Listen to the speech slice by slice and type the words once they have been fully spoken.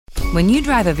When you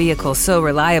drive a vehicle so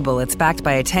reliable it's backed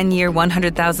by a 10-year,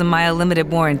 100,000-mile limited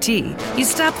warranty, you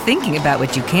stop thinking about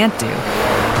what you can't do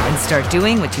and start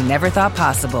doing what you never thought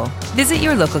possible. Visit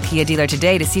your local Kia dealer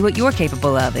today to see what you're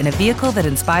capable of in a vehicle that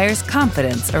inspires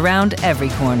confidence around every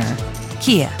corner.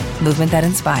 Kia, movement that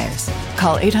inspires.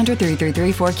 Call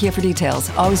 800-333-4KIA for details.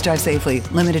 Always drive safely.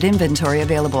 Limited inventory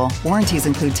available. Warranties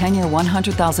include 10-year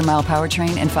 100,000-mile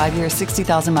powertrain and 5-year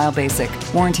 60,000-mile basic.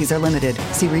 Warranties are limited.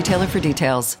 See retailer for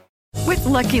details. With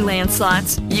Lucky Land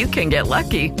Slots, you can get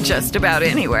lucky just about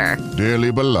anywhere.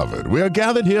 Dearly beloved, we are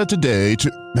gathered here today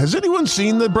to... Has anyone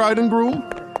seen the bride and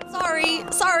groom?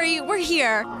 Sorry, we're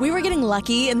here. We were getting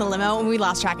lucky in the limo and we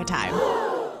lost track of time.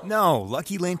 No,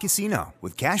 Lucky Land Casino,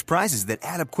 with cash prizes that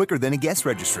add up quicker than a guest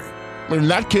registry. In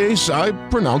that case, I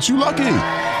pronounce you lucky.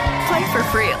 Play for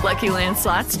free at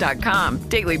LuckyLandSlots.com.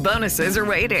 Daily bonuses are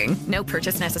waiting. No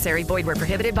purchase necessary. Void where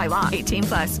prohibited by law.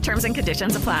 18+. Terms and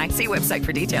conditions apply. See website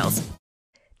for details.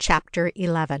 Chapter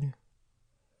 11.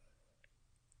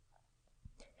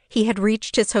 He had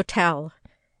reached his hotel.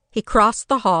 He crossed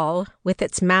the hall, with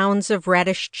its mounds of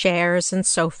reddish chairs and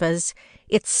sofas,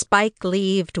 its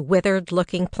spike-leaved,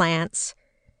 withered-looking plants.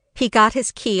 He got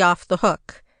his key off the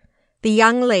hook. The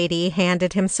young lady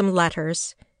handed him some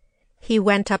letters. He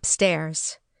went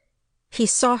upstairs. He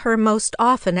saw her most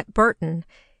often at Burton,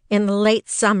 in the late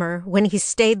summer, when he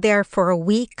stayed there for a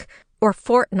week or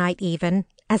fortnight even,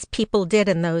 as people did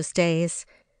in those days.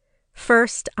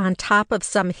 First, on top of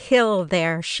some hill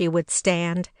there she would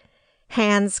stand,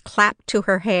 hands clapped to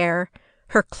her hair,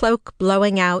 her cloak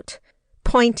blowing out,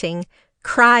 pointing,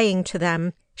 crying to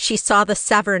them she saw the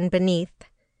Severn beneath.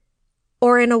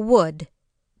 Or in a wood,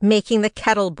 making the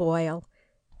kettle boil,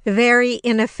 very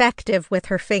ineffective with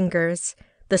her fingers,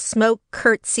 the smoke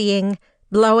curtsying,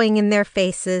 blowing in their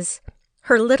faces,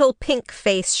 her little pink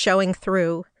face showing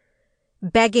through,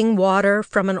 begging water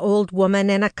from an old woman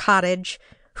in a cottage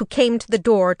who came to the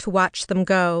door to watch them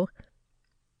go.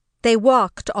 They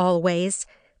walked always,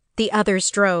 the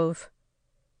others drove.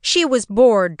 She was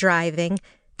bored driving,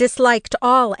 disliked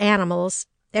all animals,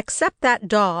 except that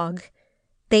dog.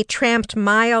 They tramped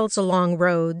miles along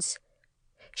roads.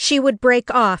 She would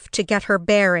break off to get her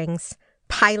bearings,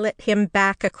 pilot him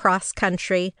back across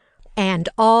country, and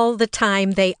all the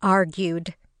time they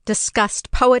argued,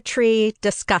 discussed poetry,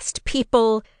 discussed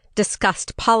people,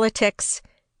 discussed politics.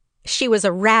 She was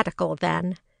a radical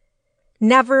then,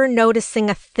 never noticing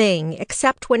a thing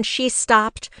except when she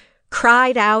stopped,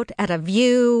 cried out at a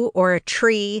view or a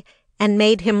tree, and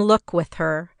made him look with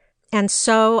her, and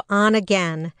so on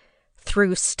again,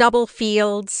 through stubble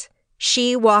fields,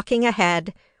 she walking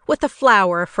ahead, with a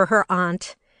flower for her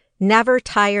aunt, never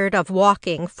tired of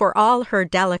walking for all her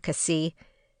delicacy,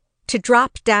 to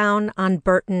drop down on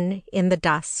Burton in the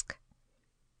dusk.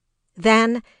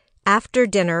 Then, after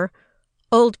dinner,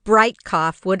 old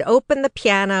Brightcoff would open the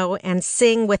piano and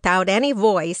sing without any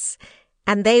voice,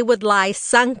 and they would lie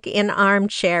sunk in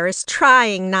armchairs,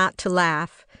 trying not to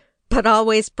laugh, but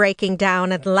always breaking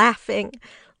down and laughing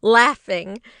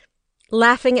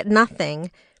at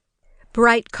nothing.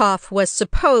 Brightcoff was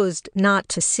supposed not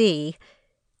to see,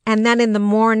 and then in the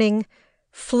morning,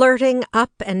 flirting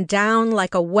up and down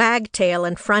like a wagtail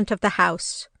in front of the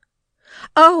house.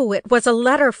 Oh, it was a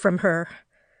letter from her.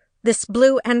 This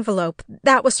blue envelope,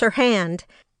 that was her hand,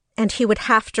 and he would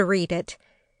have to read it.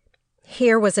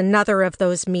 Here was another of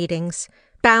those meetings,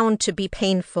 bound to be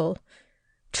painful.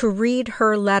 To read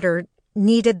her letter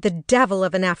needed the devil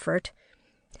of an effort.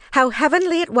 How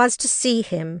heavenly it was to see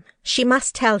him. She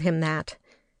must tell him that.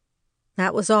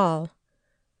 That was all.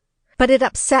 But it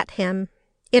upset him.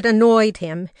 It annoyed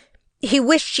him. He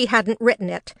wished she hadn't written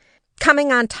it.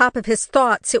 Coming on top of his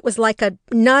thoughts, it was like a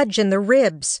nudge in the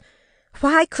ribs.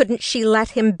 Why couldn't she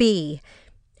let him be?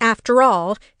 After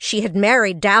all, she had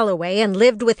married Dalloway and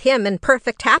lived with him in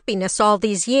perfect happiness all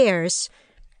these years.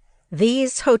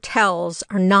 These hotels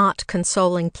are not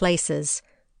consoling places.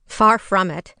 Far from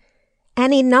it.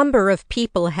 Any number of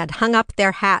people had hung up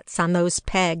their hats on those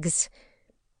pegs.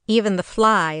 Even the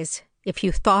flies, if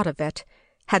you thought of it,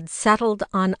 had settled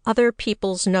on other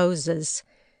people's noses.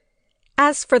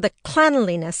 As for the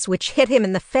cleanliness which hit him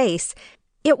in the face,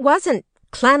 it wasn't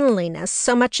cleanliness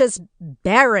so much as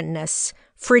barrenness,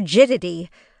 frigidity,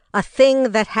 a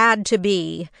thing that had to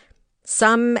be.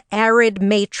 Some arid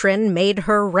matron made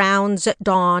her rounds at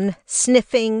dawn,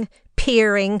 sniffing,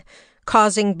 peering,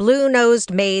 causing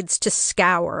blue-nosed maids to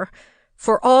scour,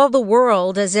 for all the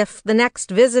world as if the next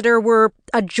visitor were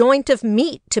a joint of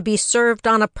meat to be served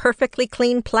on a perfectly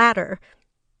clean platter.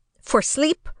 For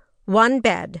sleep, one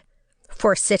bed.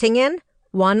 For sitting in,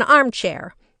 one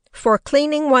armchair. For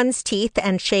cleaning one's teeth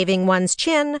and shaving one's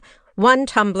chin, 1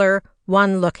 tumbler,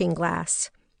 1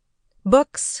 looking-glass.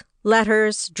 Books,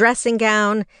 letters, dressing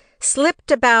gown,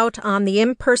 slipped about on the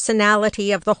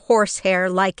impersonality of the horsehair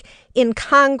like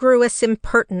incongruous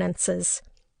impertinences.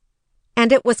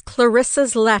 And it was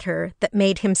Clarissa's letter that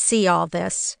made him see all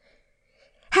this.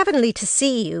 Heavenly to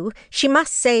see you, she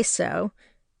must say so.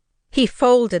 He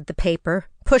folded the paper,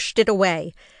 pushed it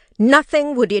away.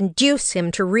 Nothing would induce him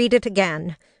to read it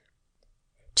again.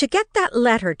 To get that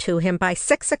letter to him by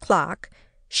 6 o'clock,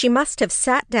 she must have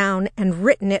sat down and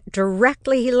written it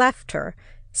directly he left her,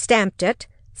 stamped it,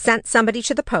 sent somebody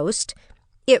to the post.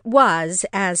 It was,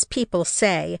 as people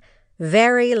say,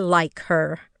 very like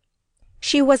her.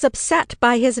 She was upset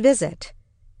by his visit.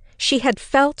 She had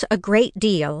felt a great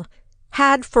deal,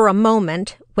 had for a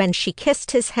moment, when she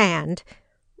kissed his hand,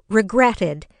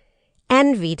 regretted,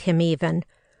 envied him even,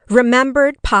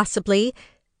 remembered possibly,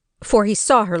 for he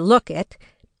saw her look it,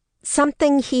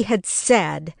 something he had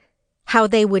said, how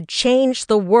they would change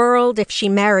the world if she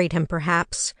married him,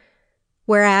 perhaps,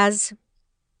 whereas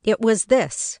it was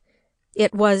this.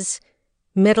 It was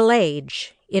middle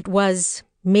age. It was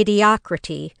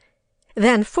mediocrity.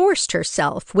 Then forced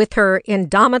herself, with her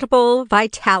indomitable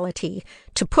vitality,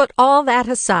 to put all that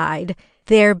aside,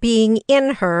 there being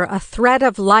in her a thread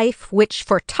of life which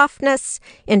for toughness,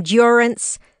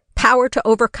 endurance, power to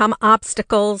overcome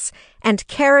obstacles, and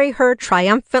carry her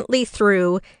triumphantly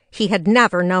through, he had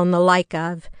never known the like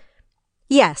of.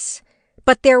 Yes,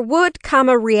 but there would come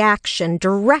a reaction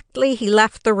directly he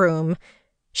left the room.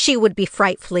 She would be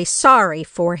frightfully sorry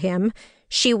for him.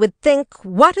 She would think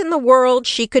what in the world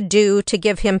she could do to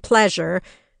give him pleasure,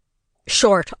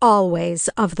 short always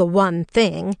of the one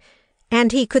thing,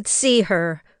 and he could see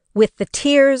her, with the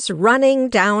tears running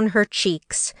down her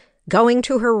cheeks, going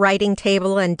to her writing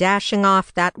table and dashing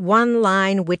off that one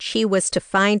line which he was to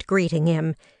find greeting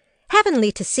him,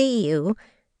 "Heavenly to see you,"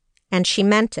 and she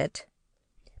meant it.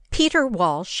 Peter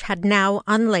Walsh had now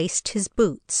unlaced his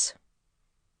boots.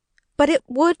 But it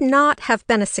would not have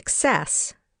been a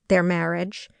success, their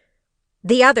marriage.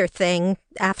 The other thing,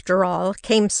 after all,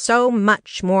 came so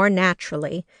much more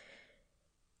naturally.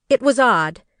 It was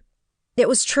odd. It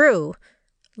was true.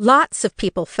 Lots of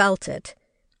people felt it.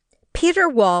 Peter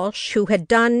Walsh, who had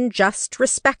done just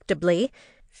respectably,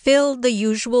 filled the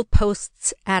usual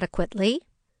posts adequately,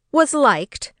 was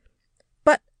liked,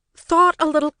 but thought a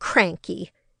little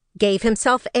cranky, gave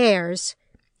himself airs.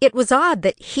 It was odd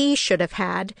that he should have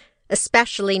had,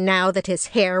 especially now that his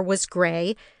hair was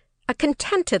gray, a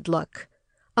contented look,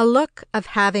 a look of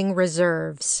having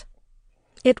reserves.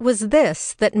 It was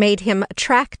this that made him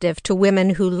attractive to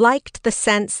women who liked the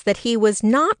sense that he was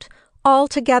not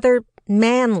altogether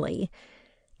manly.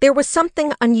 There was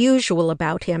something unusual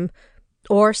about him,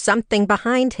 or something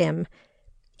behind him.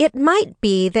 It might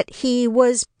be that he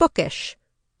was bookish,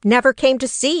 never came to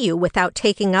see you without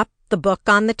taking up the book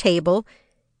on the table.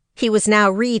 He was now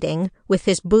reading, with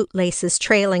his bootlaces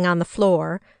trailing on the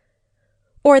floor.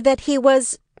 Or that he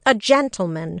was a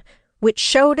gentleman, which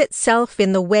showed itself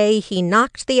in the way he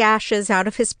knocked the ashes out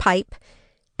of his pipe,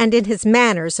 and in his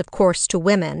manners, of course, to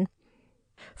women.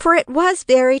 For it was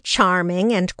very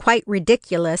charming and quite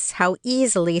ridiculous how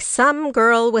easily some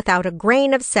girl without a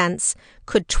grain of sense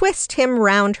could twist him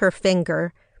round her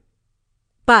finger.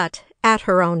 But at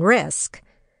her own risk.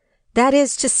 That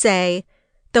is to say,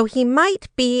 though he might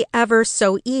be ever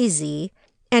so easy,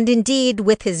 and indeed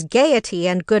with his gaiety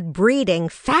and good breeding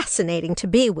fascinating to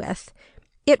be with,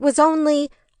 it was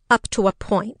only up to a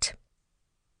point.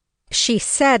 She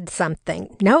said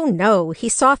something. No, he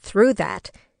saw through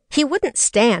that. He wouldn't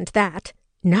stand that.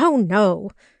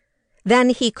 No. Then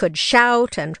he could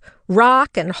shout and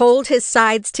rock and hold his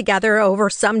sides together over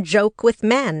some joke with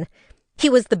men. He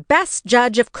was the best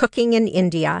judge of cooking in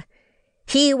India.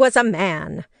 He was a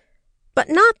man, but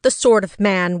not the sort of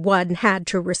man one had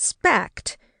to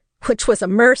respect, which was a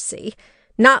mercy.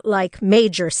 Not like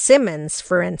Major Simmons,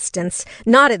 for instance,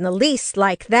 not in the least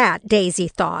like that, Daisy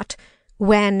thought,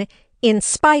 when, in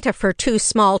spite of her 2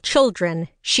 small children,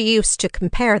 she used to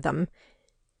compare them.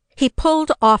 He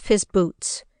pulled off his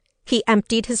boots. He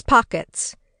emptied his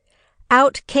pockets.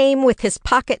 Out came with his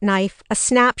pocket-knife a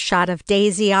snapshot of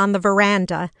Daisy on the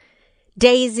veranda.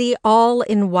 Daisy all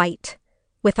in white,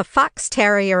 with a fox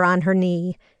terrier on her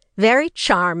knee, very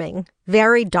charming,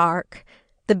 very dark,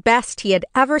 the best he had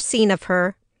ever seen of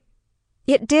her.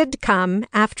 It did come,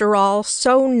 after all,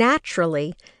 so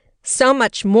naturally, so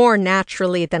much more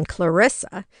naturally than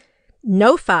Clarissa.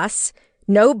 No fuss,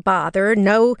 no bother,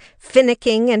 no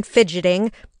finicking and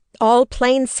fidgeting, all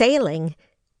plain sailing.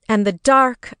 And the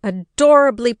dark,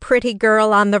 adorably pretty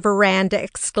girl on the veranda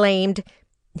exclaimed,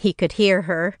 he could hear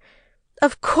her,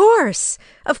 Of course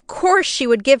she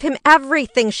would give him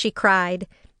everything, she cried.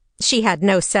 She had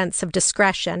no sense of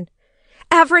discretion.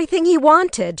 Everything he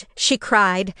wanted, she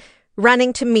cried,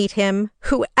 running to meet him,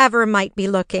 whoever might be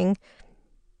looking.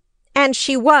 And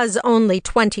she was only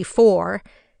 24,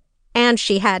 and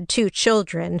she had 2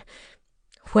 children.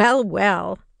 Well,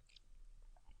 well.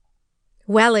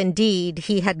 Well, indeed,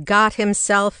 he had got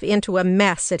himself into a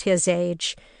mess at his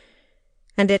age.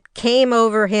 And it came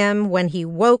over him when he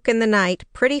woke in the night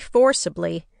pretty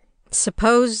forcibly.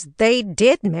 Suppose they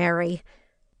did marry.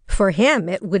 For him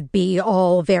it would be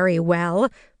all very well,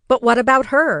 but what about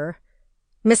her?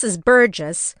 Mrs.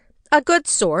 Burgess, a good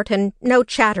sort and no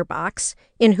chatterbox,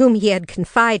 in whom he had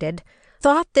confided,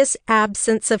 thought this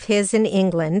absence of his in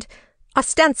England,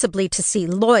 ostensibly to see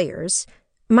lawyers,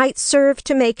 might serve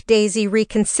to make Daisy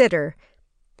reconsider,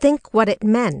 think what it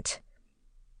meant.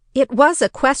 It was a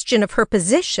question of her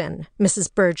position,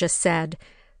 Mrs. Burgess said,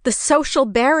 the social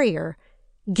barrier,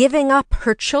 giving up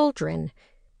her children.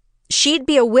 She'd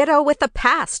be a widow with a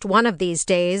past one of these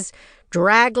days,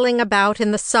 draggling about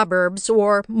in the suburbs,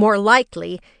 or, more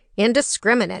likely,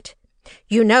 indiscriminate.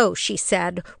 You know, she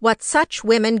said, what such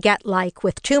women get like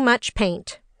with too much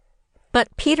paint.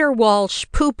 But Peter Walsh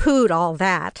pooh-poohed all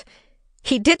that.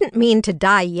 He didn't mean to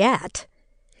die yet.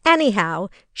 Anyhow,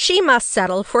 she must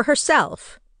settle for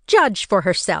herself, judge for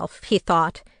herself, he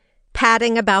thought,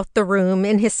 padding about the room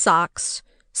in his socks,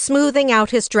 smoothing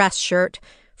out his dress shirt,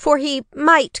 for he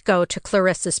might go to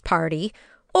Clarissa's party,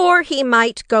 or he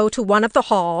might go to one of the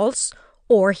halls,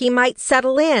 or he might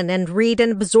settle in and read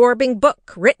an absorbing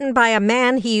book written by a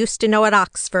man he used to know at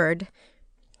Oxford.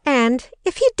 And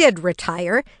if he did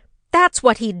retire, that's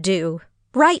what he'd do,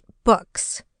 write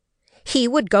books. He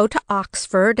would go to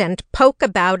Oxford and poke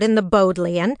about in the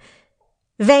Bodleian.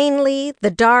 Vainly,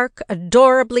 the dark,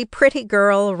 adorably pretty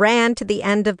girl ran to the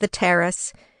end of the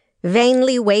terrace,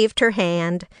 vainly waved her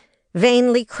hand,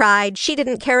 vainly cried she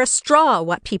didn't care a straw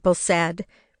what people said.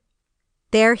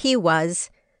 There he was,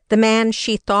 the man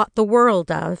she thought the world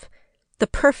of, the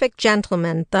perfect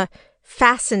gentleman, the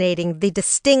fascinating, the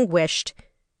distinguished,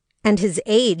 and his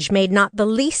age made not the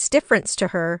least difference to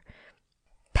her,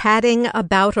 padding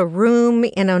about a room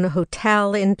in an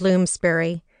hotel in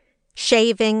Bloomsbury,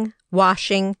 shaving,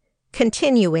 washing,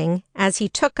 continuing, as he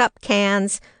took up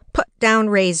cans, put down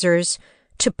razors,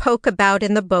 to poke about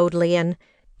in the Bodleian,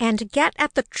 and get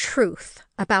at the truth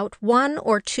about 1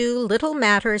 or 2 little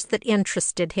matters that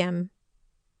interested him.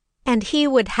 And he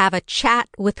would have a chat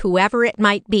with whoever it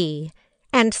might be,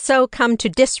 and so come to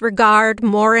disregard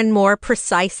more and more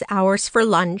precise hours for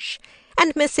lunch,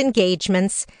 and miss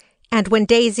engagements, and when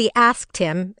Daisy asked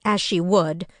him, as she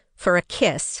would, for a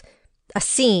kiss, a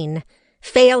scene,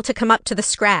 fail to come up to the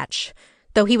scratch,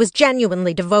 though he was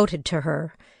genuinely devoted to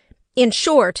her. In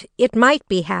short, it might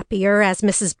be happier, as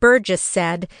Mrs. Burgess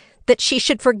said, that she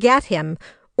should forget him,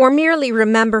 or merely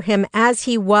remember him as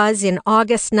he was in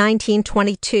August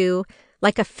 1922,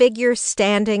 like a figure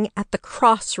standing at the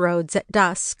crossroads at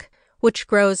dusk, which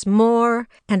grows more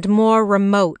and more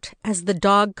remote as the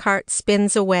dog-cart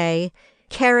spins away,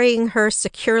 carrying her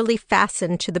securely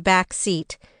fastened to the back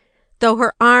seat, though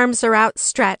her arms are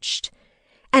outstretched,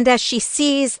 and as she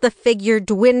sees the figure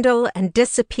dwindle and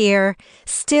disappear,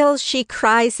 still she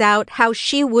cries out how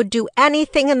she would do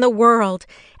anything in the world,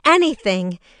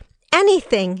 anything,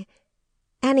 anything,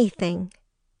 anything.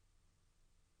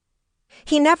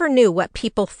 He never knew what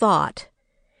people thought.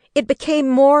 It became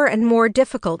more and more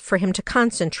difficult for him to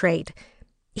concentrate.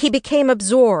 He became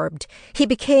absorbed. He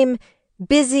became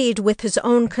busied with his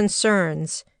own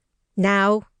concerns,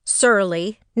 now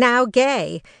surly, now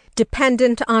gay,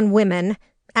 dependent on women,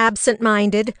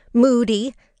 absent-minded,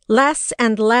 moody, less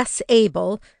and less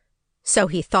able, so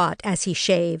he thought as he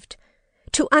shaved,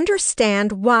 to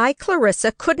understand why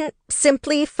Clarissa couldn't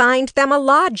simply find them a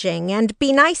lodging and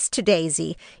be nice to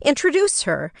Daisy, introduce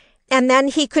her, and then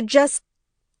he could just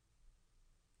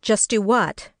do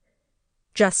what?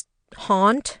 Just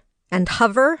haunt and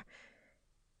hover?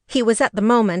 He was at the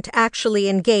moment actually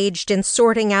engaged in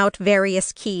sorting out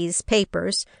various keys'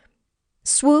 papers.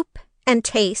 Swoop and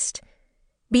taste.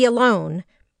 Be alone.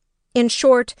 In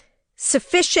short,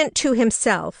 sufficient to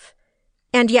himself.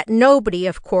 And yet nobody,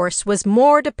 of course, was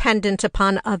more dependent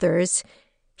upon others.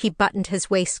 He buttoned his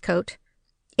waistcoat.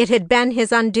 It had been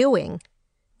his undoing.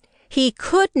 He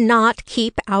could not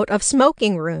keep out of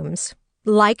smoking rooms,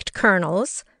 liked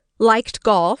colonels, liked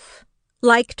golf,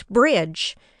 liked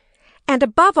bridge, and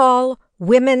above all,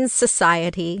 women's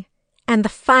society, and the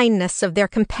fineness of their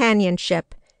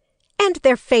companionship, and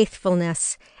their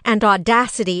faithfulness, and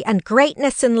audacity, and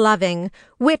greatness in loving,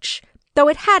 which, though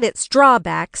it had its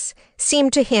drawbacks,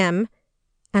 seemed to him,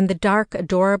 and the dark,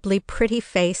 adorably pretty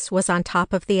face was on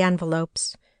top of the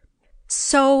envelopes.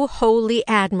 So wholly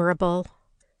admirable,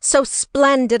 so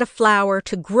splendid a flower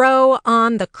to grow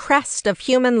on the crest of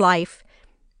human life,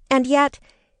 and yet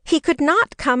he could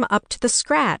not come up to the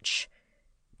scratch,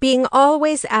 being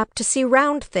always apt to see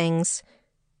round things.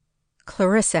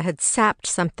 Clarissa had sapped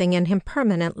something in him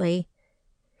permanently,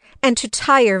 and to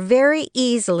tire very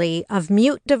easily of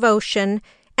mute devotion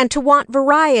and to want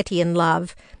variety in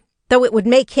love, though it would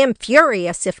make him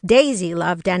furious if Daisy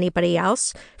loved anybody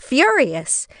else,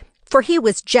 furious, for he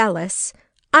was jealous,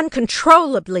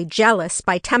 uncontrollably jealous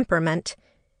by temperament.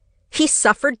 He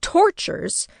suffered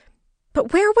tortures,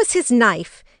 but where was his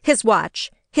knife, his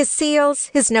watch, his seals,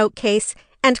 his note-case,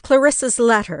 and Clarissa's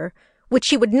letter, which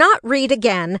he would not read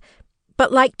again,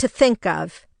 but liked to think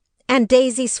of, and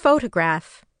Daisy's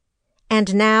photograph?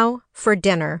 And now for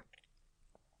dinner.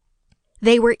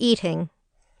 They were eating,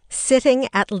 sitting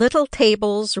at little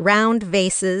tables round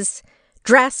vases,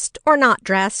 dressed or not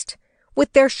dressed,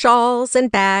 with their shawls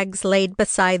and bags laid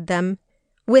beside them,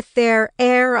 with their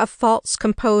air of false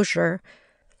composure,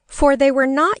 for they were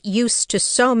not used to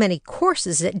so many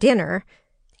courses at dinner,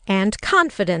 and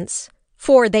confidence,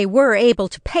 for they were able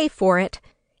to pay for it,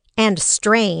 and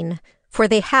strain, for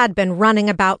they had been running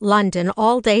about London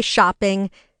all day shopping,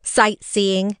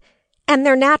 sightseeing, and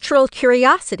their natural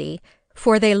curiosity,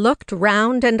 for they looked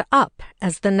round and up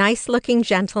as the nice-looking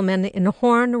gentlemen in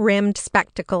horn-rimmed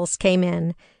spectacles came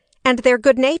in, and their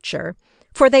good nature,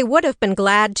 for they would have been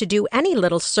glad to do any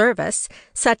little service,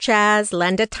 such as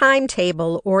lend a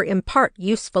timetable or impart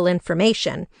useful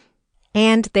information,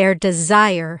 and their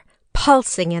desire,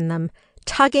 pulsing in them,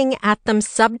 tugging at them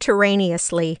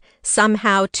subterraneously,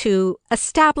 somehow to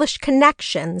establish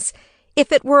connections,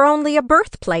 if it were only a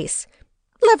birthplace,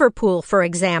 Liverpool, for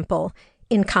example,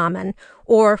 in common,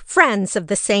 or friends of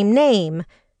the same name,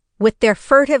 with their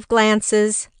furtive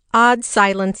glances, odd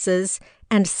silences,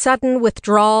 and sudden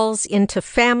withdrawals into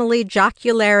family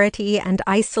jocularity and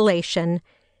isolation.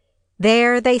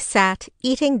 There they sat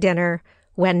eating dinner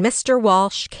when Mr.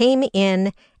 Walsh came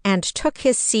in and took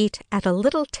his seat at a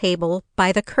little table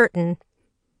by the curtain.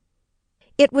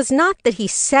 It was not that he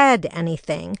said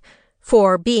anything,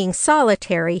 for being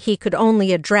solitary he could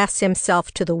only address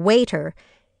himself to the waiter.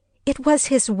 It was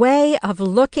his way of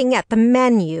looking at the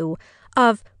menu,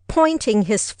 of pointing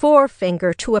his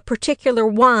forefinger to a particular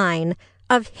wine,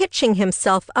 of hitching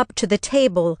himself up to the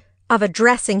table, of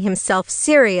addressing himself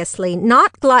seriously,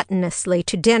 not gluttonously,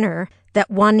 to dinner, that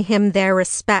won him their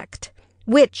respect,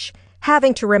 which,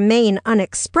 having to remain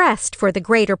unexpressed for the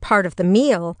greater part of the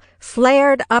meal,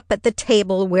 flared up at the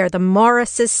table where the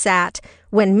Morrises sat,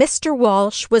 when Mr.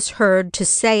 Walsh was heard to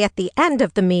say at the end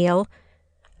of the meal,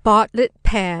 "Bartlett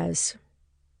pears."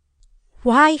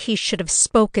 Why he should have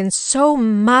spoken so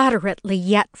moderately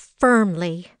yet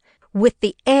firmly, with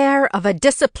the air of a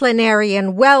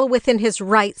disciplinarian well within his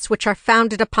rights which are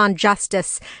founded upon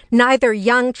justice, neither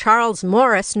young Charles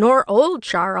Morris nor old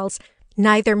Charles,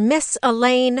 neither Miss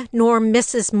Elaine nor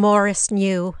Mrs. Morris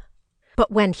knew.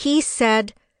 But when he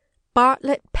said,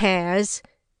 "Bartlett pears,"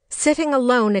 sitting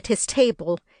alone at his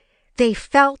table, they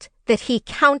felt that he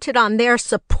counted on their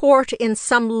support in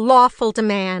some lawful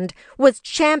demand, was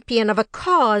champion of a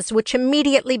cause which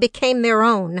immediately became their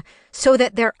own, so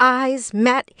that their eyes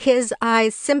met his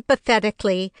eyes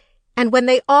sympathetically, and when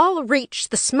they all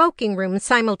reached the smoking-room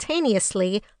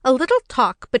simultaneously, a little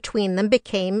talk between them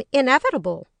became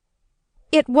inevitable.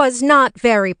 It was not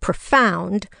very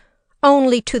profound,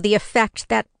 only to the effect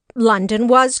that London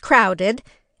was crowded,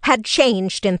 had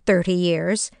changed in 30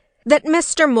 years, that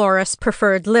Mr. Morris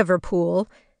preferred Liverpool,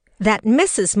 that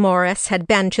Mrs. Morris had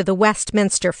been to the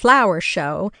Westminster Flower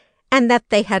Show, and that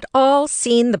they had all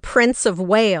seen the Prince of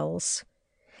Wales.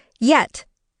 Yet,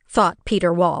 thought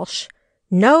Peter Walsh,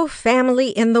 no family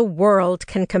in the world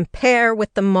can compare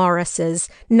with the Morrises,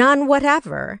 none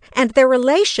whatever, and their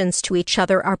relations to each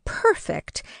other are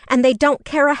perfect, and they don't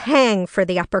care a hang for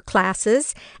the upper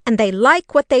classes, and they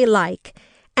like what they like,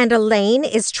 and Elaine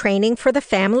is training for the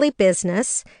family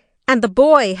business, and the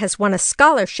boy has won a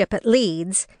scholarship at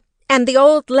Leeds, and the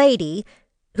old lady,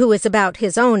 who is about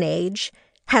his own age,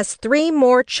 has 3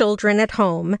 more children at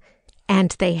home,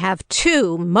 and they have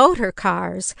 2 motor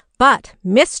cars, but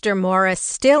Mr. Morris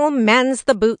still mends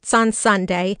the boots on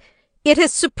Sunday. It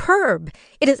is superb.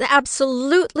 It is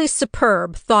absolutely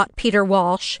superb, thought Peter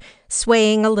Walsh,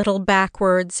 swaying a little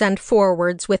backwards and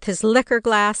forwards with his liquor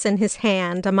glass in his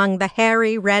hand among the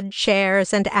hairy red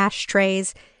chairs and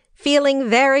ashtrays, feeling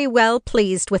very well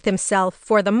pleased with himself,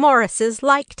 for the Morrises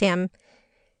liked him.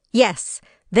 Yes,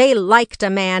 they liked a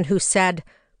man who said,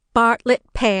 "Bartlett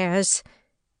pears."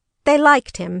 They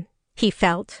liked him. he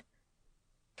felt.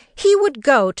 He would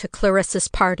go to Clarissa's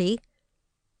party.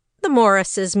 The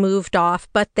Morrises moved off,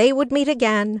 but they would meet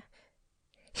again.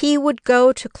 He would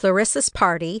go to Clarissa's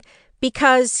party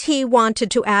because he wanted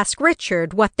to ask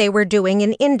Richard what they were doing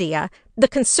in India, the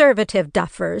conservative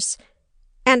duffers,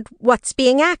 and what's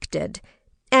being acted,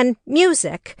 and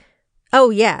music, oh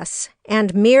yes,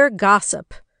 and mere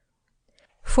gossip.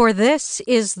 For this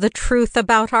is the truth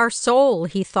about our soul,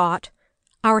 he thought,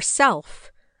 our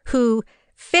self, who,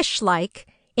 fish-like,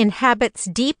 inhabits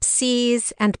deep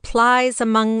seas and plies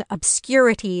among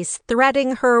obscurities,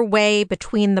 threading her way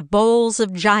between the bowls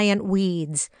of giant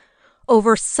weeds,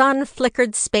 over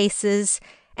sun-flickered spaces,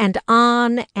 and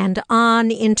on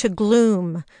into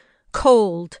gloom,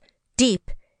 cold,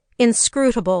 deep,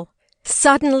 inscrutable.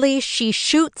 Suddenly she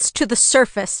shoots to the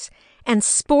surface and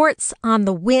sports on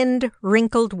the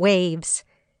wind-wrinkled waves.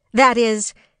 That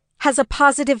is, has a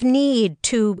positive need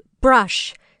to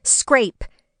brush, scrape,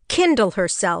 kindle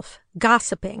herself,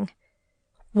 gossiping.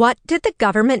 What did the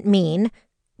government mean,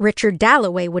 Richard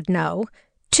Dalloway would know,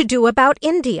 to do about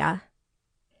India?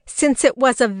 Since it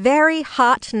was a very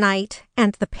hot night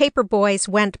and the paper boys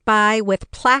went by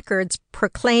with placards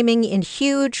proclaiming in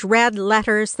huge red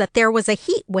letters that there was a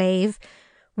heat wave,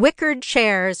 wickered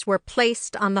chairs were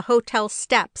placed on the hotel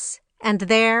steps, and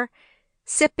there,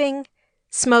 sipping,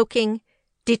 smoking,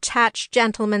 detached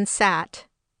gentlemen sat.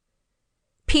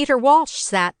 Peter Walsh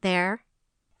sat there.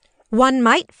 One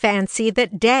might fancy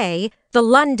that day, the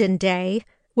London day,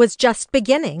 was just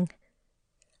beginning.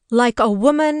 Like a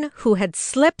woman who had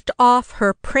slipped off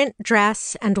her print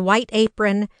dress and white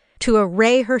apron to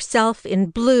array herself in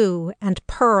blue and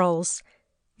pearls,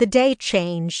 the day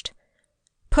changed,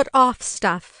 put off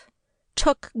stuff,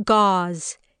 took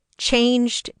gauze,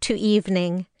 changed to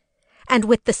evening, and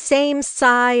with the same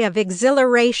sigh of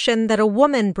exhilaration that a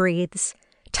woman breathes,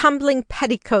 tumbling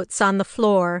petticoats on the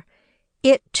floor,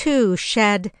 it too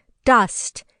shed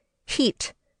dust,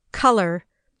 heat, color.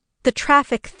 The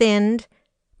traffic thinned.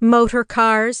 Motor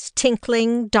cars,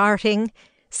 tinkling, darting,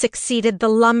 succeeded the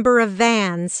lumber of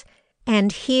vans,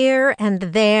 and here and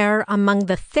there among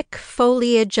the thick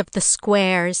foliage of the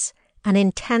squares, an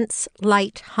intense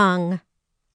light hung.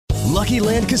 Lucky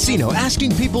Land Casino,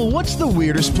 asking people, what's the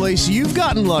weirdest place you've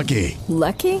gotten lucky?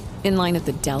 Lucky? In line at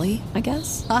the deli, I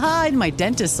guess? Aha, in my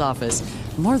dentist's office.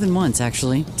 More than once,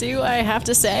 actually. Do I have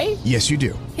to say? Yes, you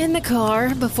do. In the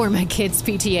car before my kids'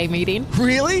 PTA meeting.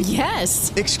 Really?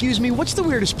 Yes. Excuse me, what's the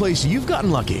weirdest place you've gotten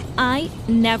lucky? I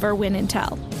never win and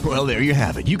tell. Well, there you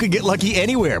have it. You can get lucky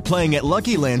anywhere, playing at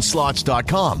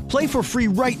LuckyLandSlots.com. Play for free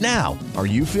right now. Are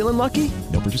you feeling lucky?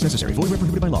 No purchase necessary. Void where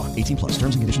prohibited by law. 18+.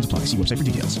 Terms and conditions apply. See website for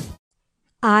details.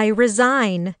 I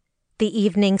resign, the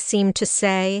evening seemed to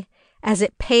say, as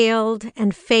it paled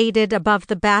and faded above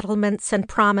the battlements and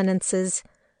prominences,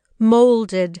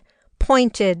 molded,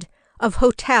 pointed, of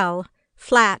hotel,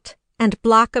 flat, and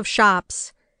block of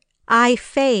shops. I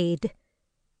fade.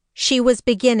 She was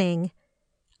beginning.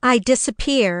 I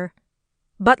disappear.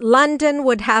 But London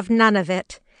would have none of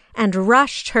it, and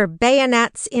rushed her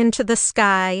bayonets into the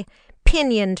sky,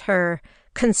 pinioned her,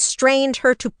 constrained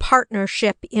her to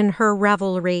partnership in her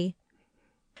revelry.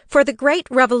 For the great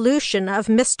revolution of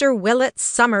Mr. Willett's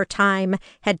summer-time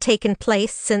had taken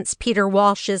place since Peter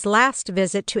Walsh's last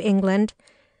visit to England.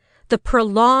 The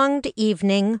prolonged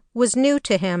evening was new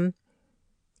to him.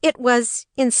 It was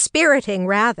inspiriting,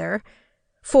 rather,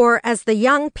 for as the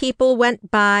young people went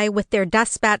by with their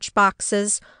despatch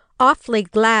boxes, awfully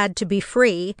glad to be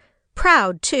free,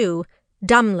 proud, too,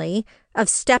 dumbly, of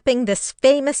stepping this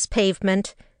famous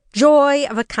pavement, joy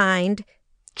of a kind,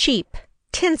 cheap,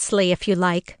 tinselly if you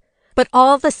like, but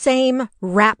all the same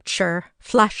rapture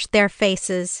flushed their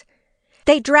faces.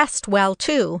 They dressed well,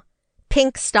 too,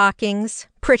 pink stockings,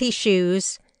 pretty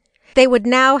shoes. They would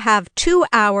now have 2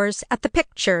 hours at the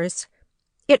pictures.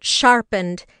 It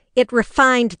sharpened, it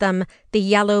refined them, the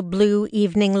yellow-blue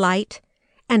evening light,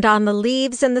 and on the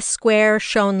leaves in the square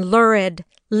shone lurid,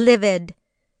 livid.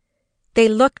 They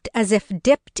looked as if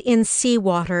dipped in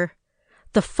sea-water,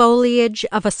 the foliage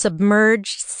of a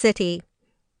submerged city.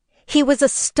 He was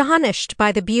astonished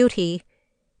by the beauty.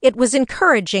 It was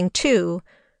encouraging, too,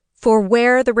 for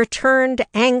where the returned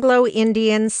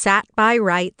Anglo-Indians sat by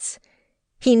rights,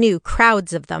 he knew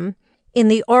crowds of them, in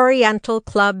the Oriental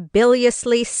Club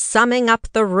biliously summing up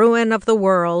the ruin of the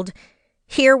world,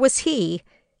 here was he,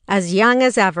 as young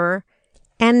as ever,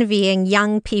 envying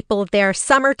young people their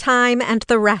summer-time and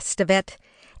the rest of it,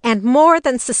 and more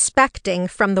than suspecting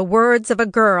from the words of a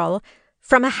girl,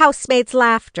 from a housemaid's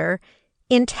laughter,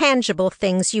 intangible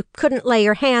things you couldn't lay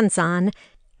your hands on,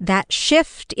 That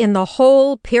shift in the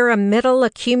whole pyramidal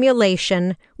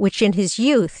accumulation, which in his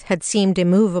youth had seemed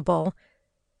immovable.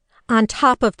 On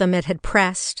top of them it had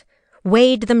pressed,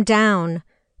 weighed them down,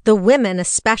 the women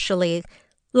especially,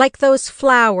 like those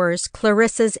flowers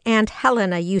Clarissa's Aunt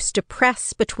Helena used to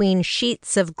press between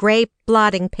sheets of gray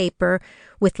blotting paper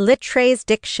with Littray's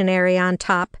dictionary on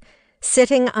top,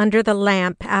 sitting under the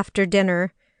lamp after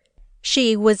dinner.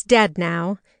 She was dead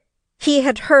now. He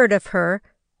had heard of her,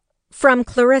 from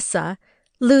Clarissa,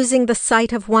 losing the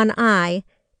sight of one eye.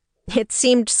 It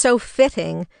seemed so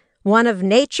fitting, one of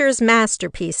nature's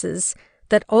masterpieces,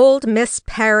 that old Miss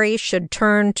Perry should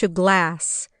turn to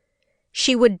glass.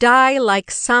 She would die like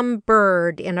some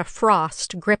bird in a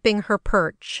frost gripping her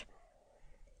perch.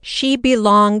 She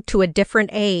belonged to a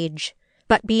different age,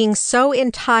 but being so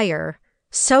entire,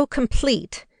 so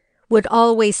complete, would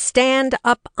always stand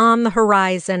up on the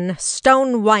horizon,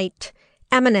 stone-white,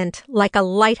 eminent like a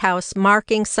lighthouse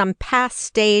marking some past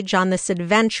stage on this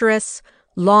adventurous,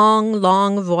 long,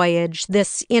 long voyage,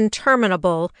 this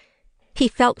interminable. He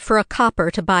felt for a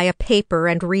copper to buy a paper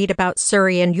and read about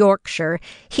Surrey and Yorkshire.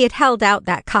 He had held out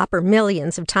that copper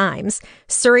millions of times.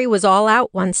 Surrey was all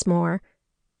out once more.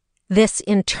 This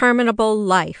interminable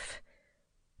life.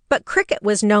 But cricket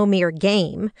was no mere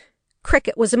game.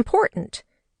 Cricket was important.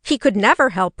 He could never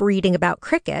help reading about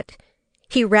cricket.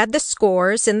 He read the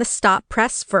scores in the stop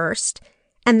press first,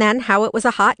 and then how it was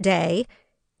a hot day,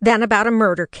 then about a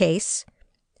murder case.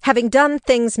 Having done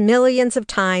things millions of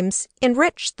times,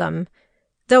 enriched them,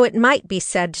 though it might be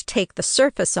said to take the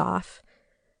surface off.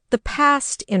 The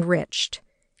past enriched,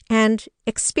 and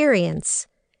experience,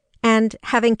 and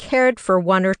having cared for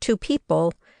one or two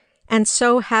people, and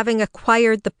so having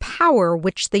acquired the power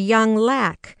which the young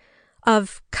lack,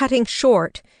 of cutting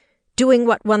short, doing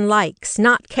what one likes,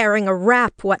 not caring a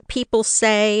rap what people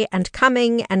say, and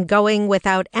coming and going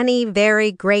without any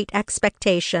very great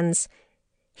expectations.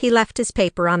 He left his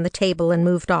paper on the table and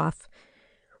moved off,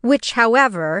 which,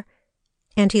 however,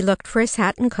 and he looked for his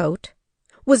hat and coat,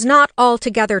 was not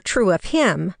altogether true of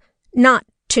him, not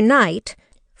tonight,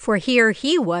 for here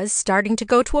he was starting to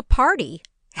go to a party,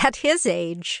 at his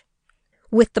age,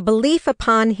 with the belief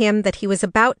upon him that he was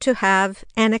about to have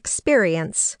an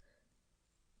experience.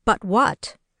 But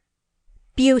what?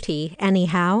 Beauty,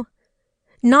 anyhow.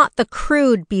 Not the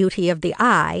crude beauty of the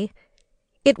eye.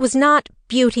 It was not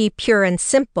beauty pure and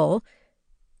simple,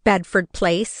 Bedford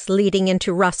Place leading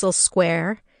into Russell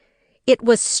Square. It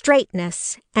was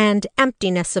straightness and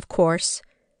emptiness, of course,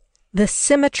 the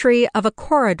symmetry of a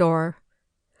corridor.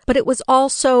 But it was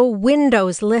also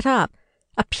windows lit up,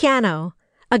 a piano,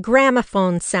 a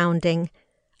gramophone sounding,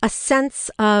 a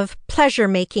sense of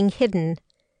pleasure-making hidden.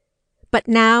 But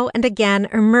now and again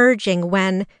emerging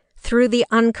when, through the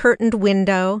uncurtained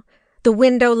window, the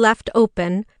window left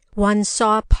open, one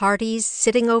saw parties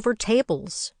sitting over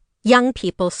tables, young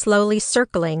people slowly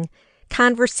circling,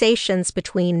 conversations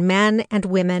between men and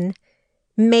women,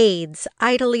 maids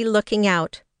idly looking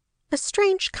out, a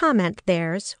strange comment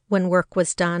theirs when work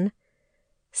was done,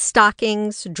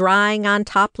 stockings drying on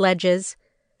top ledges,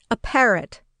 a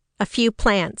parrot, a few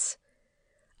plants,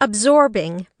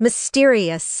 absorbing,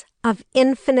 mysterious, of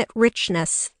infinite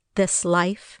richness, this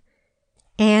life.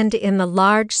 And in the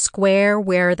large square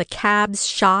where the cabs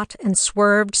shot and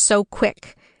swerved so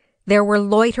quick, there were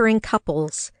loitering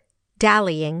couples,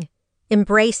 dallying,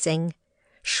 embracing,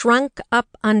 shrunk up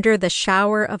under the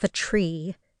shower of a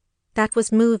tree that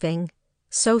was moving,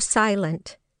 so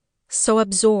silent, so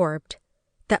absorbed,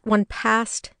 that one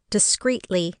passed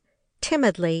discreetly,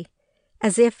 timidly,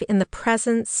 as if in the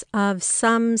presence of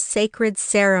some sacred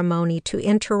ceremony to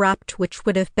interrupt which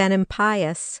would have been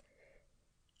impious.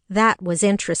 That was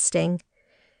interesting.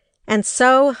 And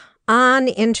so on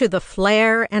into the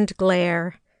flare and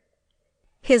glare.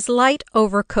 His light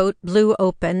overcoat blew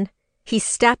open. He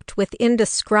stepped with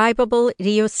indescribable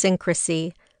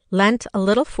idiosyncrasy, leant a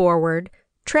little forward,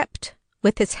 tripped,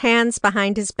 with his hands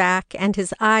behind his back and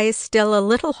his eyes still a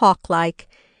little hawk-like.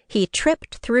 He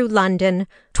tripped through London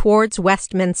towards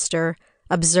Westminster,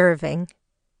 observing.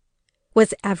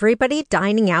 Was everybody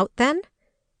dining out then?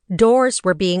 Doors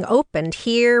were being opened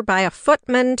here by a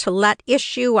footman to let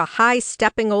issue a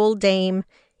high-stepping old dame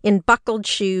in buckled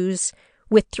shoes,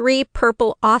 with 3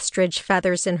 purple ostrich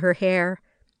feathers in her hair.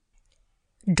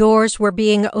 Doors were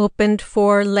being opened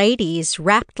for ladies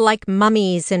wrapped like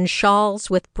mummies in shawls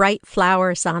with bright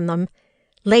flowers on them,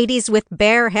 ladies with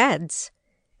bare heads,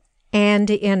 and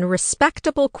in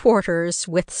respectable quarters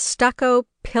with stucco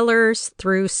pillars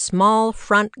through small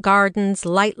front gardens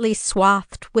lightly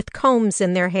swathed with combs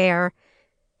in their hair,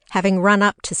 having run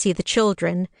up to see the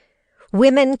children.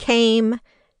 Women came,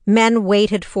 men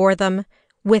waited for them,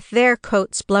 with their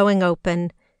coats blowing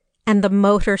open, and the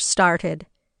motor started.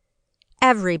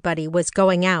 Everybody was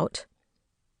going out.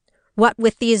 What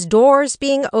with these doors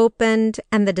being opened,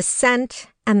 and the descent,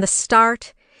 and the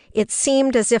start, it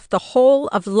seemed as if the whole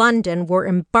of London were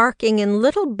embarking in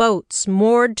little boats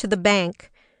moored to the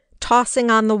bank, tossing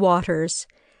on the waters,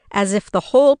 as if the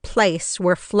whole place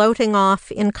were floating off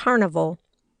in carnival.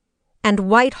 And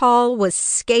Whitehall was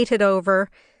skated over,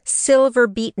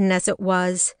 silver-beaten as it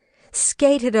was,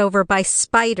 skated over by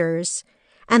spiders,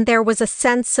 and there was a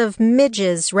sense of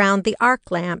midges round the arc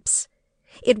lamps.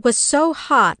 It was so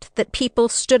hot that people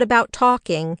stood about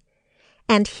talking,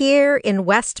 and here in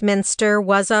Westminster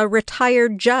was a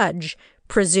retired judge,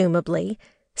 presumably,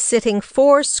 sitting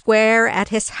foursquare at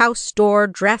his house door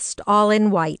dressed all in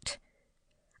white.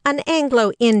 An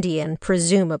Anglo-Indian,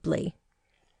 presumably.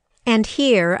 And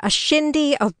here a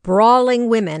shindy of brawling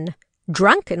women,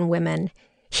 drunken women,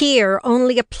 here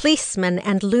only a policeman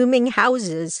and looming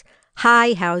houses,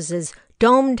 high houses,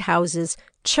 domed houses,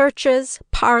 churches,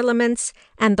 parliaments,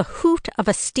 and the hoot of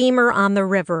a steamer on the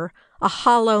river, a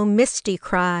hollow, misty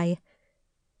cry.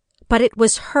 But it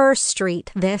was her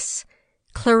street, this,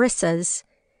 Clarissa's.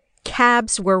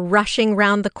 Cabs were rushing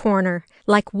round the corner,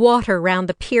 like water round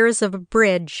the piers of a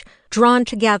bridge, drawn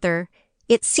together,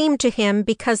 it seemed to him,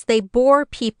 because they bore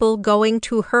people going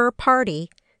to her party,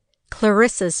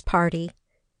 Clarissa's party.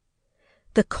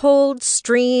 The cold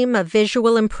stream of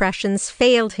visual impressions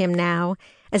failed him now,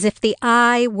 as if the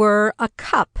eye were a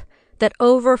cup that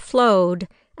overflowed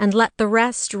and let the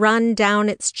rest run down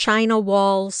its china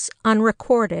walls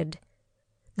unrecorded.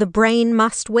 The brain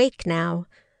must wake now.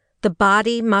 The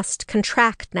body must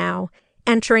contract now,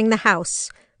 entering the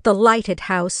house, the lighted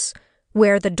house,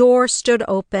 where the door stood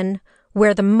open,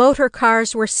 where the motor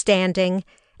cars were standing,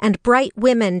 and bright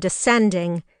women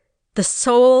descending. The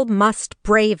soul must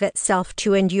brave itself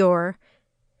to endure.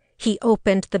 He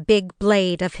opened the big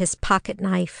blade of his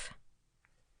pocket-knife.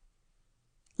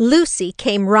 Lucy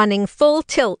came running full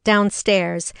tilt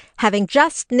downstairs, having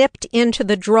just nipped into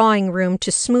the drawing-room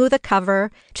to smooth a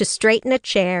cover, to straighten a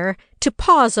chair, to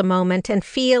pause a moment and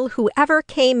feel whoever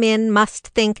came in must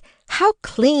think, how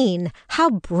clean, how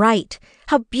bright,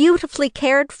 how beautifully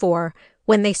cared for,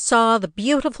 when they saw the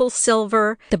beautiful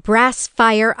silver, the brass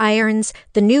fire irons,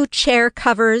 the new chair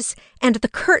covers, and the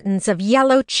curtains of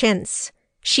yellow chintz.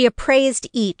 She appraised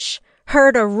each,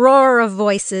 heard a roar of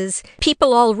voices,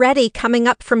 people already coming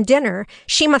up from dinner.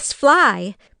 She must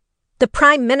fly. The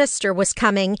Prime Minister was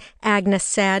coming, Agnes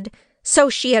said. So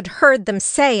she had heard them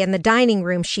say in the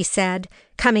dining-room, she said,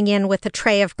 coming in with a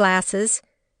tray of glasses.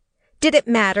 Did it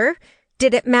matter?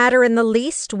 Did it matter in the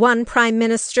least, one Prime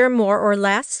Minister more or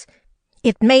less?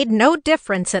 It made no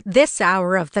difference at this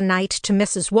hour of the night to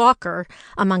Mrs. Walker,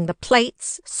 among the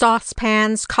plates,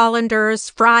 saucepans,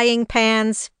 colanders, frying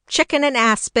pans, chicken and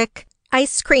aspic,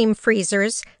 ice cream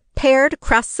freezers, pared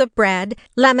crusts of bread,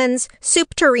 lemons,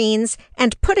 soup tureens,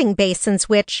 and pudding basins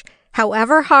which,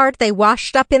 however hard they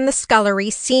washed up in the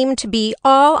scullery, seemed to be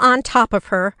all on top of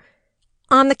her,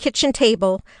 on the kitchen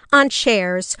table, on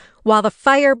chairs, while the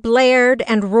fire blared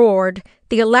and roared,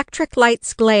 the electric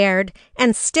lights glared,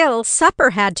 and still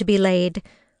supper had to be laid.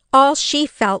 All she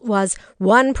felt was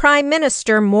one Prime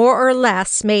Minister more or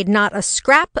less made not a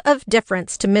scrap of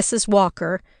difference to Mrs.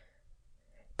 Walker.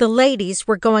 The ladies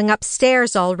were going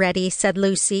upstairs already, said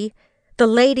Lucy. The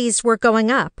ladies were going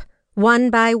up, one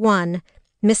by one,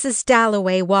 Mrs.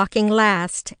 Dalloway walking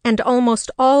last, and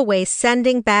almost always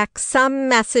sending back some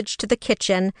message to the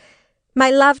kitchen. My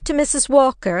love to Mrs.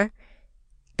 Walker.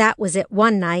 That was it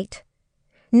one night.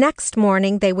 Next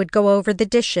morning they would go over the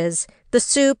dishes, the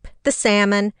soup, the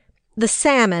salmon. The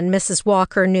salmon, Mrs.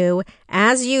 Walker knew,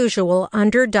 as usual,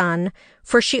 underdone,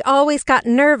 for she always got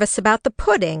nervous about the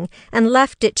pudding and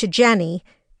left it to Jenny.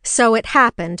 So it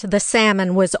happened the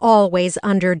salmon was always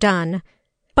underdone.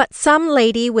 But some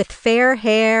lady with fair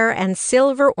hair and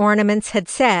silver ornaments had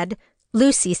said,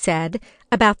 Lucy said,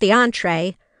 about the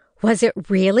entree, was it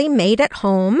really made at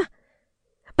home?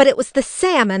 But it was the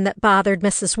salmon that bothered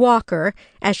Mrs. Walker,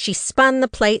 as she spun the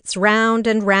plates round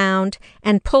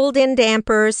and pulled in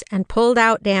dampers and pulled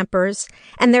out dampers,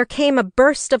 and there came a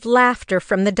burst of laughter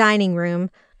from the dining-room,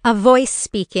 a voice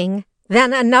speaking,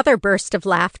 then another burst of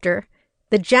laughter,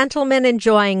 the gentlemen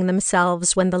enjoying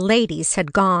themselves when the ladies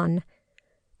had gone.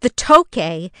 The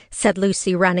Tokay, said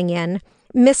Lucy, running in.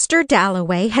 Mr.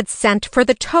 Dalloway had sent for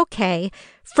the Tokay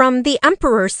from the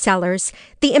Emperor's cellars,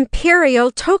 the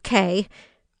Imperial Tokay.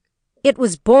 It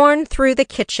was borne through the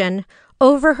kitchen,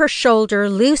 Over her shoulder,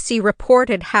 Lucy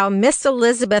reported how Miss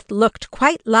Elizabeth looked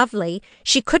quite lovely.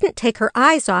 She couldn't take her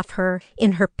eyes off her,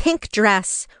 in her pink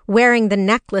dress, wearing the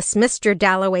necklace Mr.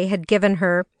 Dalloway had given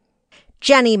her.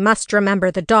 Jenny must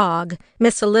remember the dog,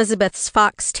 Miss Elizabeth's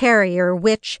fox terrier,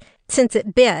 which, since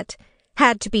it bit,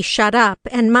 had to be shut up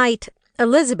and might,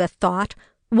 Elizabeth thought,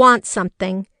 want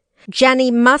something.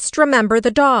 Jenny must remember the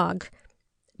dog.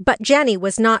 But Jenny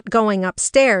was not going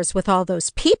upstairs with all those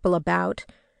people about.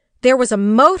 There was a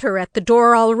motor at the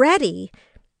door already.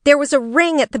 There was a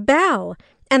ring at the bell,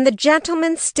 and the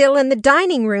gentleman still in the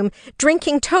dining room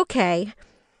drinking Tokay.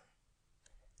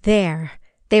 There,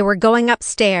 they were going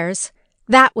upstairs.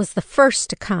 That was the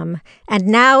first to come, and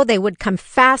now they would come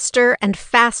faster and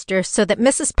faster so that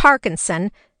Mrs.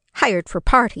 Parkinson, hired for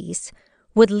parties,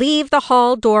 would leave the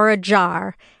hall door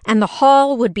ajar, and the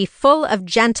hall would be full of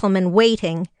gentlemen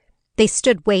waiting. They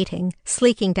stood waiting,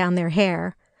 sleeking down their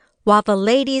hair, while the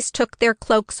ladies took their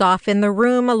cloaks off in the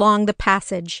room along the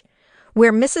passage,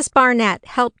 where Mrs. Barnett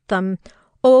helped them,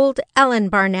 old Ellen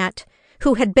Barnett,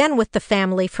 who had been with the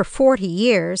family for 40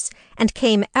 years, and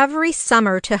came every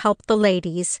summer to help the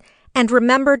ladies, and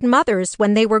remembered mothers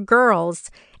when they were girls,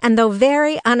 and though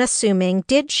very unassuming,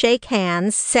 did shake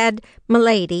hands, said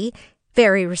 "M'lady,"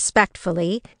 very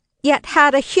respectfully, yet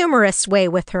had a humorous way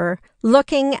with her,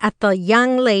 looking at the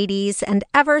young ladies and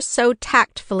ever so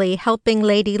tactfully helping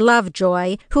Lady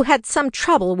Lovejoy, who had some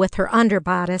trouble with her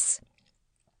underbodice.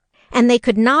 And they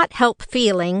could not help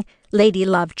feeling, Lady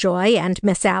Lovejoy and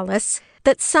Miss Alice,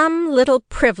 that some little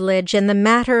privilege in the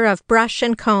matter of brush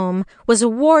and comb was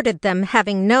awarded them,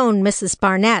 having known Mrs.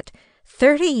 Barnett.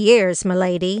 30 years,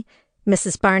 m'lady,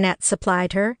 Mrs. Barnett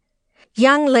supplied her.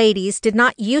 Young ladies did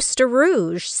not use to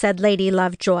rouge, said Lady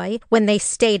Lovejoy, when they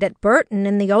stayed at Burton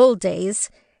in the old days.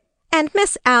 And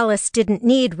Miss Alice didn't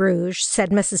need rouge, said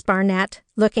Mrs. Barnett,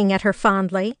 looking at her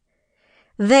fondly.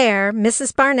 There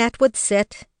Mrs. Barnett would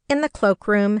sit, in the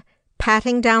cloakroom,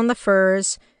 patting down the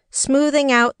furs,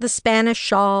 smoothing out the Spanish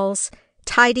shawls,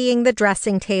 tidying the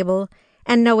dressing table,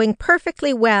 and knowing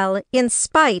perfectly well, in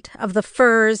spite of the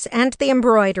furs and the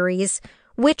embroideries,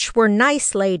 which were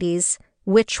nice ladies,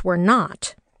 which were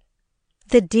not.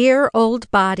 The dear old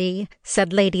body,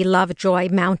 said Lady Lovejoy,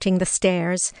 mounting the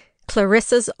stairs,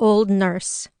 Clarissa's old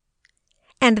nurse.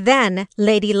 And then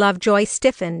Lady Lovejoy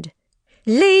stiffened.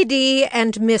 Lady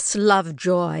and Miss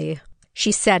Lovejoy,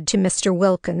 she said to Mr.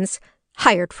 Wilkins,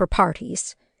 hired for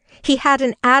parties. He had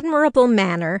an admirable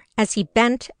manner as he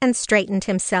bent and straightened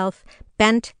himself,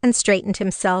 and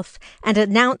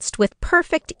announced with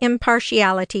perfect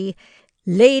impartiality,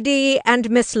 Lady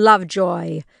and Miss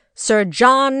Lovejoy, Sir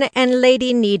John and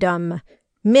Lady Needham,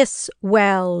 Miss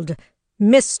Weld,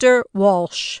 Mr.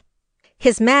 Walsh.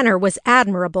 His manner was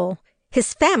admirable.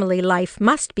 His family life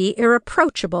must be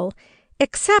irreproachable,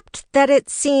 except that it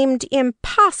seemed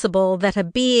impossible that a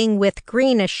being with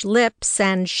greenish lips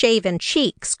and shaven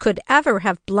cheeks could ever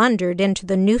have blundered into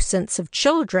the nuisance of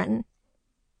children.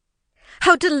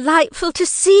 "How delightful to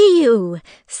see you!"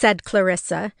 said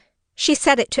Clarissa. She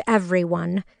said it to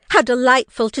everyone. "How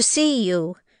delightful to see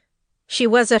you!" She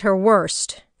was at her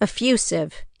worst,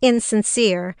 effusive,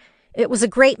 insincere. It was a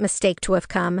great mistake to have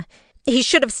come. He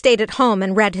should have stayed at home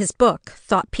and read his book,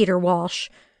 thought Peter Walsh.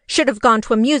 Should have gone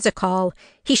to a music hall.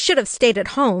 He should have stayed at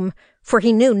home, for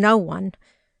he knew no one.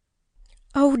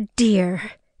 Oh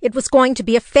dear, it was going to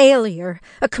be a failure,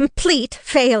 a complete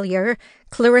failure.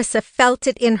 Clarissa felt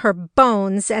it in her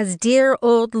bones as dear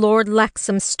old Lord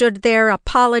Lexham stood there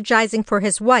apologizing for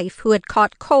his wife who had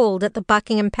caught cold at the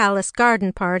Buckingham Palace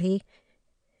garden party.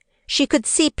 She could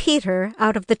see Peter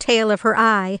out of the tail of her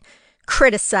eye,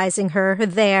 criticizing her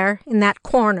there in that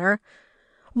corner.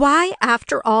 Why,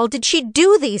 after all, did she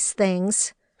do these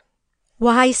things?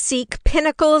 Why seek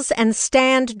pinnacles and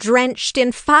stand drenched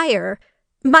in fire?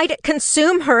 Might it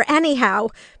consume her anyhow,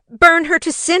 burn her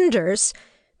to cinders?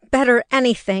 Better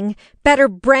anything, better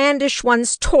brandish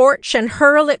one's torch and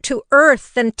hurl it to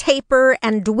earth than taper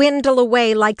and dwindle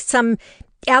away like some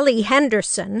Ellie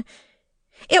Henderson.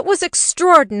 It was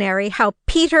extraordinary how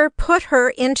Peter put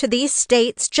her into these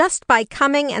states just by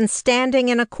coming and standing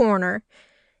in a corner.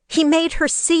 He made her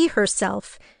see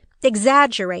herself,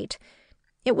 exaggerate.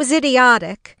 It was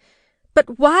idiotic.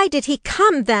 But why did he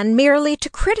come, then, merely to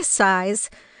criticize?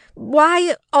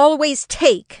 Why always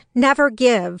take, never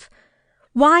give?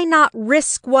 Why not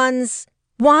risk one's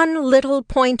one little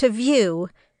point of view?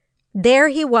 There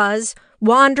he was,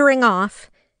 wandering off,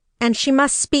 and she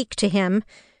must speak to him.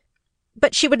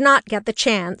 But she would not get the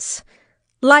chance.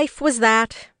 Life was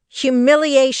that,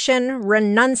 humiliation,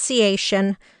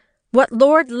 renunciation. What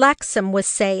Lord Lexham was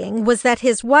saying was that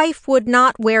his wife would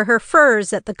not wear her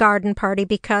furs at the garden party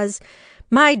because,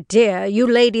 "My dear, you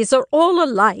ladies are all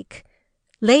alike."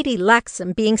 Lady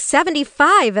Lexham being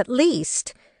 75 at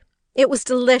least. It was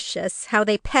delicious how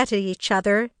they petted each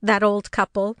other, that old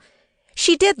couple.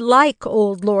 She did like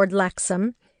old Lord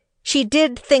Lexham. She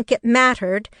did think it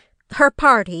mattered, her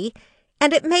party,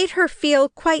 and it made her feel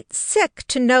quite sick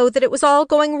to know that it was all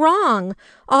going wrong,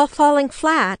 all falling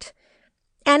flat.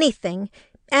 Anything,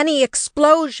 any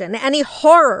explosion, any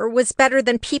horror was better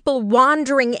than people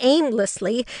wandering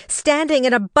aimlessly, standing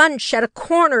in a bunch at a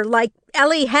corner like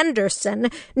Ellie Henderson,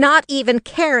 not even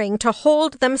caring to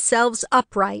hold themselves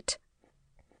upright.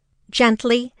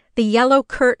 Gently, the yellow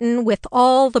curtain with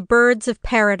all the birds of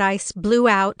paradise blew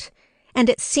out, and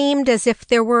it seemed as if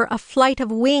there were a flight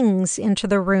of wings into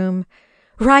the room,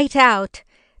 right out,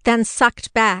 then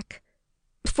sucked back,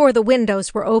 for the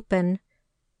windows were open.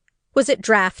 Was it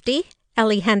draughty?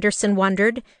 Ellie Henderson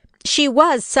wondered. She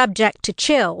was subject to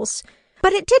chills,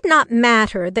 but it did not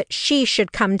matter that she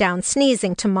should come down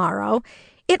sneezing tomorrow.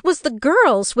 It was the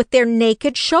girls with their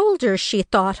naked shoulders she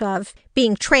thought of,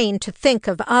 being trained to think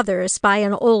of others by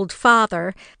an old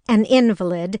father, an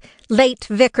invalid, late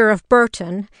vicar of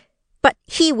Burton. But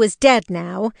he was dead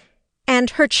now, and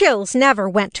her chills never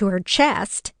went to her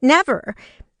chest, never.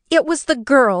 It was the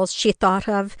girls she thought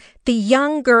of, the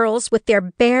young girls with their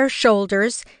bare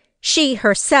shoulders, she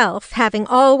herself having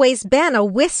always been a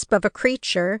wisp of a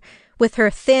creature, with her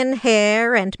thin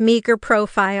hair and meager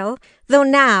profile, though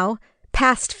now,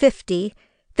 past 50,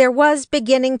 there was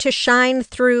beginning to shine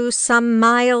through some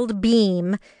mild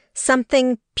beam,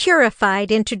 something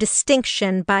purified into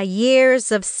distinction by years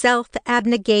of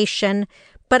self-abnegation,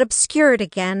 but obscured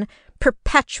again,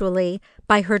 perpetually,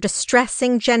 by her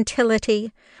distressing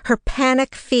gentility, her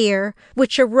panic fear,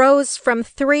 which arose from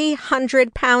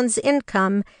 300 pounds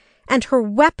income, and her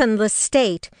weaponless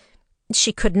state.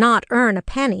 She could not earn a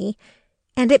penny,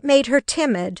 and it made her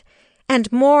timid,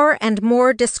 and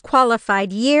more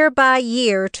disqualified year by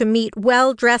year to meet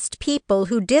well-dressed people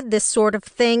who did this sort of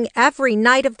thing every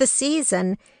night of the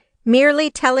season, merely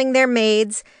telling their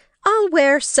maids, "I'll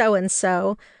wear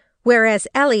so-and-so," whereas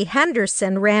Ellie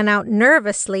Henderson ran out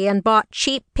nervously and bought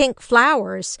cheap pink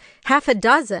flowers,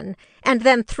 6, and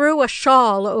then threw a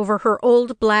shawl over her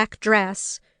old black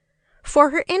dress. For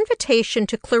her invitation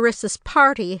to Clarissa's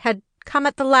party had come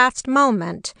at the last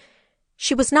moment.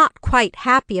 She was not quite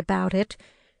happy about it.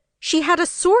 She had a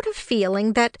sort of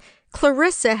feeling that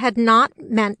Clarissa had not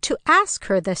meant to ask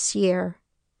her this year.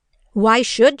 Why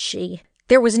should she?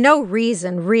 There was no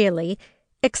reason, really,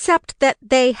 except that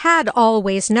they had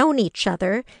always known each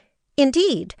other.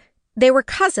 Indeed, they were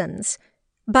cousins,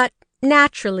 but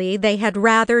naturally they had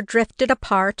rather drifted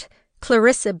apart,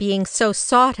 Clarissa being so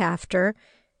sought after.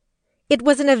 It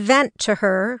was an event to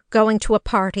her, going to a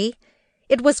party.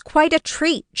 It was quite a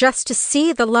treat just to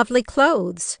see the lovely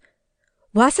clothes.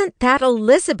 Wasn't that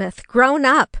Elizabeth grown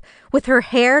up, with her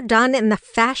hair done in the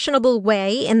fashionable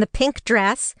way in the pink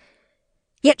dress?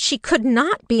 Yet she could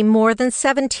not be more than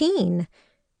 17.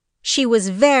 She was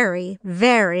very,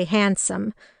 very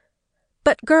handsome.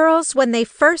 But girls, when they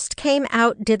first came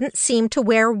out, didn't seem to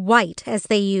wear white as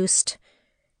they used.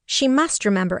 She must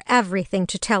remember everything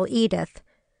to tell Edith.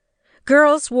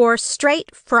 Girls wore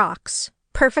straight frocks,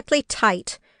 perfectly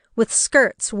tight, with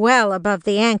skirts well above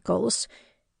the ankles.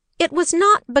 It was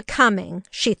not becoming,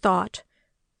 she thought.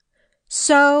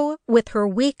 So, with her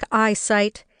weak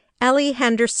eyesight, Ellie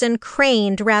Henderson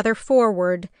craned rather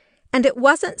forward, and it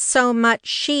wasn't so much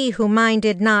she who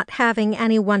minded not having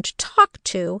anyone to talk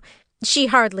to. She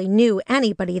hardly knew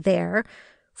anybody there,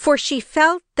 for she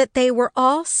felt that they were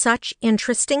all such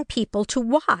interesting people to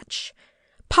watch.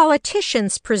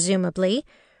 Politicians, presumably,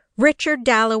 Richard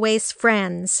Dalloway's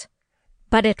friends.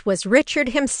 But it was Richard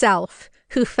himself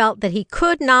who felt that he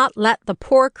could not let the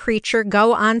poor creature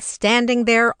go on standing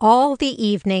there all the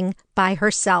evening by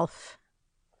herself.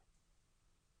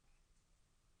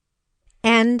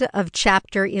 End of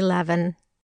chapter 11.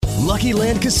 Lucky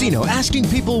Land Casino, asking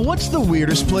people, what's the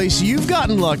weirdest place you've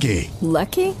gotten lucky?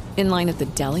 Lucky? In line at the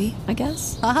deli, I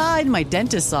guess? Aha, in my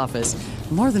dentist's office.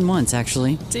 More than once,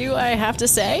 actually. Do I have to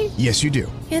say? Yes, you do.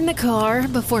 In the car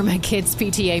before my kids'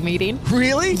 PTA meeting.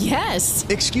 Really? Yes.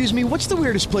 Excuse me, what's the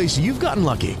weirdest place you've gotten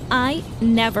lucky? I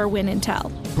never win and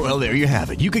tell. Well, there you have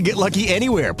it. You can get lucky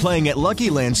anywhere, playing at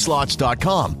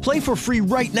LuckyLandSlots.com. Play for free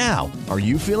right now. Are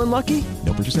you feeling lucky?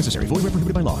 No purchase necessary. Void where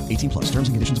prohibited by law. 18+. Terms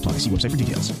and conditions apply. See website for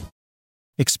details.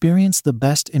 Experience the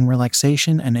best in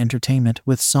relaxation and entertainment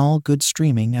with Sol Good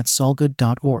streaming at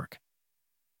solgood.org.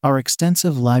 Our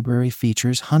extensive library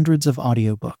features hundreds of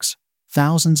audiobooks,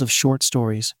 thousands of short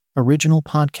stories, original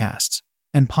podcasts,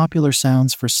 and popular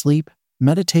sounds for sleep,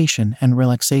 meditation, and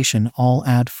relaxation, all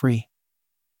ad-free.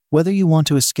 Whether you want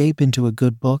to escape into a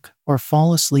good book or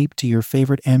fall asleep to your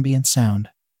favorite ambient sound,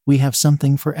 we have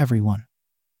something for everyone.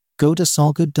 Go to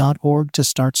solgood.org to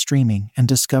start streaming and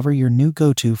discover your new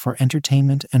go-to for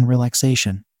entertainment and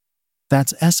relaxation.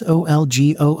 That's solgood.org.